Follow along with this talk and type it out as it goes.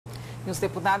E os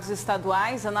deputados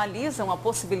estaduais analisam a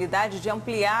possibilidade de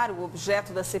ampliar o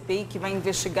objeto da CPI que vai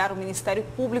investigar o Ministério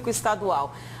Público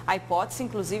Estadual. A hipótese,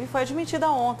 inclusive, foi admitida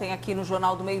ontem aqui no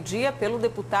Jornal do Meio-Dia pelo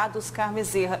deputado Oscar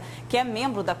Bezerra, que é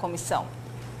membro da comissão.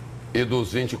 E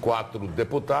dos 24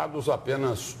 deputados,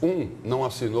 apenas um não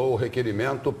assinou o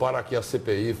requerimento para que a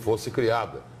CPI fosse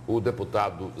criada. O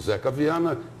deputado Zeca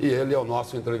Viana, e ele é o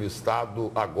nosso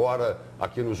entrevistado agora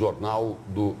aqui no Jornal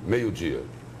do Meio-Dia.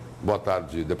 Boa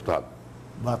tarde, deputado.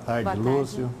 Boa tarde,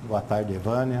 Lúcio. Boa tarde,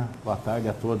 Evânia. Boa tarde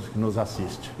a todos que nos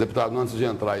assistem. Deputado, antes de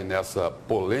entrar aí nessa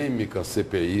polêmica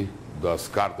CPI das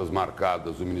cartas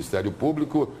marcadas do Ministério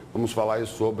Público, vamos falar aí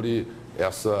sobre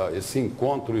esse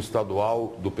encontro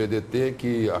estadual do PDT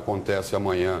que acontece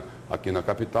amanhã aqui na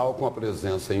capital, com a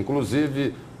presença,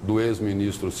 inclusive, do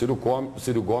ex-ministro Ciro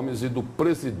Gomes e do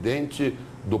presidente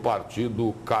do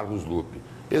partido, Carlos Lupe.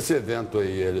 Esse evento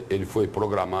aí, ele foi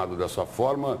programado dessa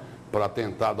forma para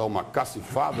tentar dar uma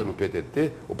cacifada no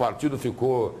PDT. O partido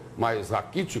ficou mais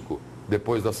raquítico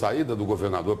depois da saída do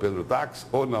governador Pedro Táxi,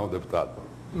 ou não, deputado?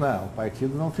 Não, o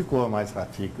partido não ficou mais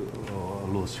raquítico,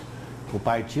 Lúcio. O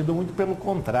partido, muito pelo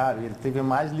contrário, ele teve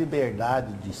mais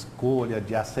liberdade de escolha,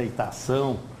 de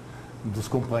aceitação dos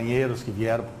companheiros que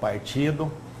vieram para o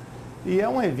partido. E é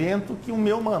um evento que o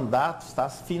meu mandato está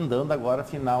se findando agora,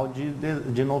 final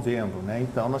de novembro, né?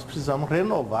 Então, nós precisamos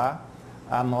renovar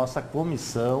a nossa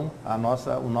comissão,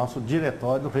 o nosso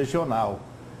diretório regional.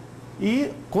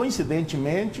 E,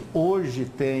 coincidentemente, hoje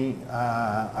tem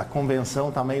a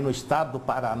convenção também no estado do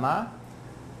Paraná,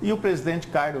 e o presidente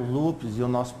Carlos Lupe e o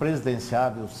nosso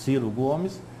presidenciável Ciro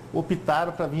Gomes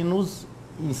optaram para vir nos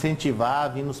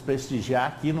incentivar, vir nos prestigiar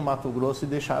aqui no Mato Grosso e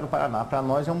deixar o Paraná. Para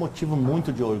nós é um motivo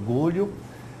muito de orgulho,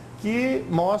 que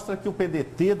mostra que o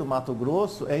PDT do Mato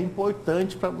Grosso é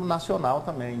importante para o nacional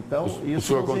também. Então,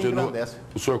 isso nos engrandece.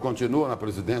 O senhor continua na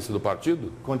presidência do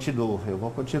partido? Continuo, eu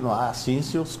vou continuar assim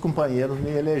se os companheiros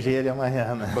me elegerem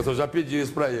amanhã, né? Mas eu já pedi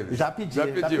isso para eles. Já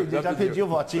pedi o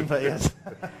votinho para eles.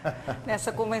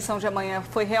 Nessa convenção de amanhã,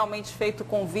 foi realmente feito o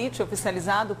convite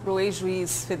oficializado para o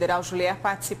ex-juiz federal Julier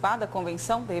participar da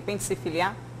convenção, de repente se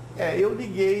filiar? Eu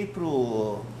liguei para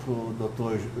o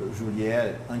doutor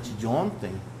Julier antes de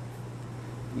ontem,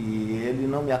 e ele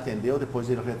não me atendeu, depois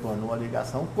ele retornou a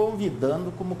ligação,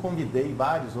 convidando, como convidei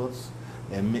várias outras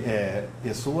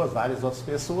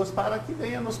pessoas para que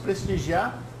venham nos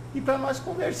prestigiar e para nós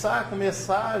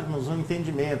começarmos um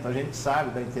entendimento. A gente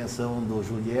sabe da intenção do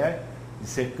Julier de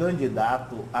ser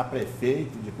candidato a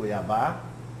prefeito de Cuiabá,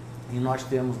 e nós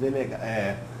temos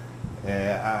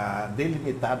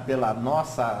delimitado pela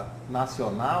nossa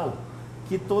nacional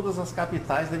que todas as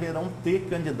capitais deverão ter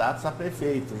candidatos a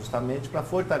prefeito, justamente para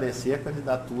fortalecer a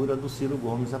candidatura do Ciro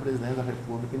Gomes à presidência da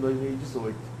República em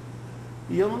 2018.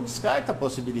 E eu não descarto a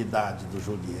possibilidade do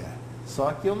Julier,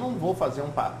 só que eu não vou fazer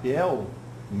um papel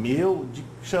meu de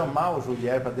chamar o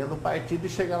Julier para dentro do partido e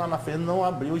chegar lá na frente e não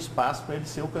abrir o espaço para ele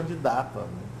ser o candidato.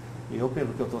 Eu,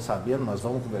 pelo que eu estou sabendo, nós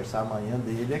vamos conversar amanhã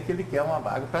dele, é que ele quer uma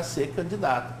vaga para ser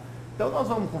candidato. Então nós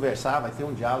vamos conversar, vai ter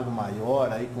um diálogo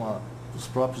maior aí com os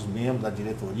próprios membros da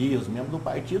diretoria, os membros do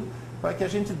partido, para que a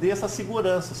gente dê essa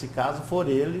segurança, se caso for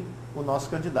ele o nosso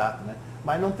candidato, né?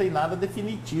 Mas não tem nada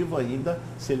definitivo ainda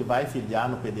se ele vai filiar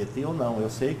no PDT ou não. Eu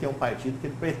sei que é um partido que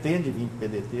ele pretende vir para o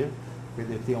PDT. O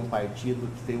PDT é um partido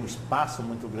que tem um espaço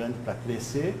muito grande para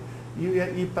crescer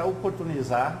e para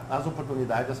oportunizar as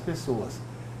oportunidades das pessoas.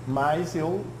 Mas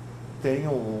eu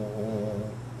tenho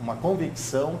uma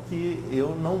convicção que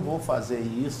eu não vou fazer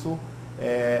isso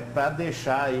para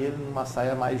deixar ele numa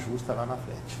saia mais justa lá na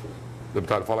frente.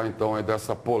 Deputado, falar então aí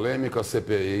dessa polêmica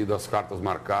CPI das cartas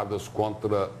marcadas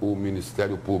contra o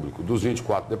Ministério Público. Dos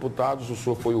 24 deputados, o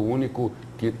senhor foi o único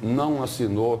que não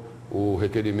assinou o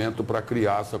requerimento para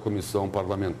criar essa comissão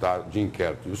parlamentar de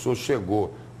inquérito. E o senhor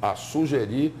chegou a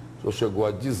sugerir, o senhor chegou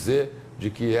a dizer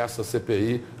de que essa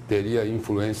CPI teria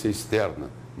influência externa,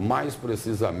 mais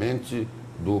precisamente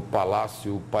do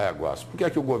Palácio Paiaguás. Por que é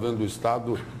que o governo do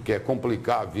Estado quer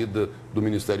complicar a vida do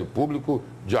Ministério Público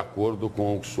de acordo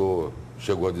com o que o senhor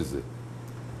chegou a dizer?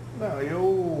 Não,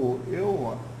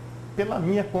 eu pela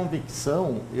minha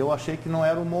convicção, eu achei que não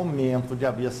era o momento de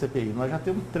abrir a CPI. Nós já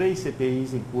temos 3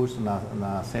 CPIs em curso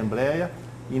na Assembleia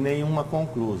e nenhuma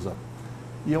conclusa.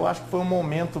 E eu acho que foi um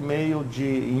momento meio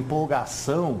de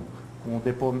empolgação com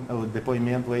o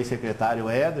depoimento do ex-secretário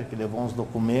Éder, que levou uns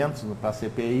documentos para a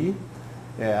CPI,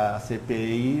 a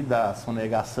CPI da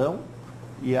sonegação,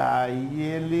 e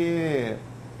aí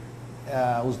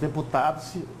os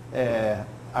deputados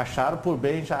acharam por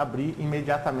bem já abrir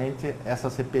imediatamente essa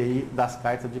CPI das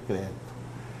cartas de crédito.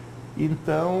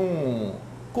 Então,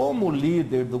 como o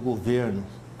líder do governo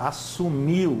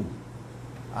assumiu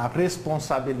a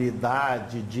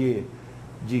responsabilidade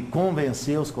de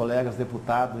convencer os colegas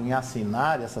deputados em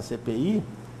assinar essa CPI,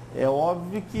 é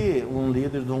óbvio que um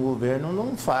líder de um governo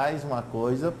não faz uma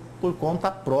coisa por conta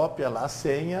própria lá,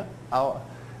 sem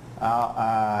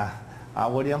a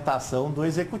orientação do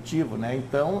executivo, né?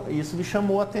 Então, isso me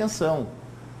chamou a atenção,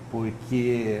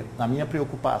 porque a minha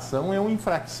preocupação é o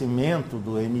enfraquecimento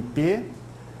do MP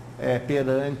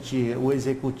perante o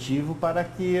executivo, para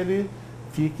que ele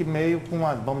fique meio com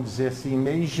vamos dizer assim,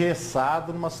 meio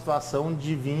engessado numa situação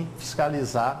de vir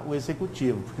fiscalizar o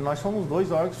executivo, porque nós somos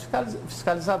dois órgãos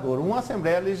fiscalizadores. Uma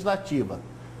Assembleia Legislativa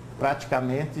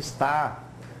praticamente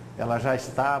ela já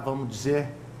está, vamos dizer,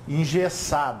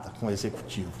 engessada com o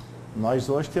executivo. Nós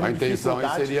hoje temos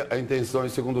dificuldade... A intenção,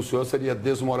 segundo o senhor, seria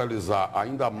desmoralizar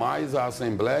ainda mais a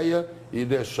Assembleia e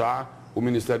deixar o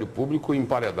Ministério Público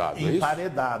emparedado, é isso?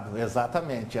 Emparedado,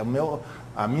 exatamente. A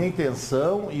minha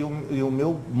intenção e o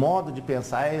meu modo de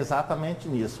pensar é exatamente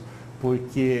nisso,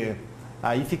 porque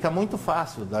aí fica muito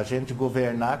fácil da gente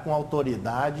governar com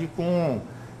autoridade, com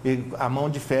a mão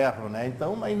de ferro, né?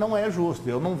 Então, aí não é justo.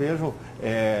 Eu não vejo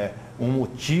um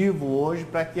motivo hoje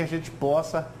para que a gente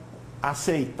possa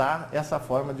aceitar essa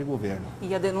forma de governo.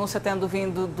 E a denúncia tendo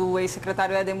vindo do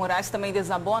ex-secretário Éder Moraes também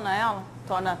desabona ela?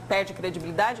 Perde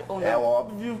credibilidade ou não? É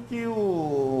óbvio que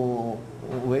o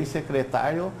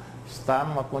ex-secretário está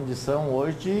numa condição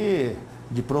hoje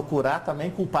de procurar também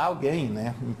culpar alguém,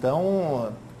 né?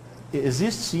 Então,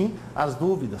 existe sim as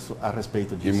dúvidas a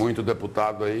respeito disso. E muito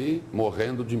deputado aí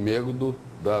morrendo de medo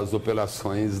das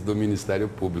operações do Ministério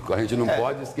Público. A gente não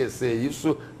pode esquecer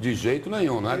isso de jeito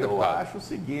nenhum, não é, deputado? Eu acho o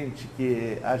seguinte,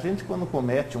 que a gente, quando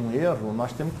comete um erro,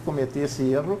 nós temos que cometer esse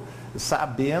erro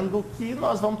sabendo que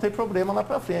nós vamos ter problema lá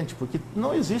para frente, porque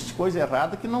não existe coisa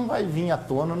errada que não vai vir à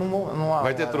tona numa...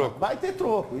 Vai ter troco. Vai ter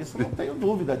troco, isso não tenho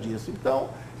dúvida disso. Então,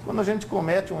 quando a gente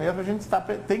comete um erro, a gente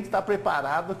tem que estar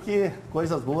preparado que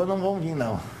coisas boas não vão vir,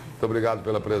 não. Muito obrigado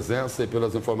pela presença e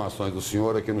pelas informações do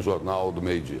senhor aqui no Jornal do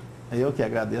Meio Dia. Eu que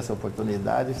agradeço a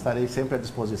oportunidade e estarei sempre à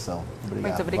disposição. Obrigado.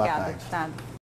 Muito obrigada, deputado.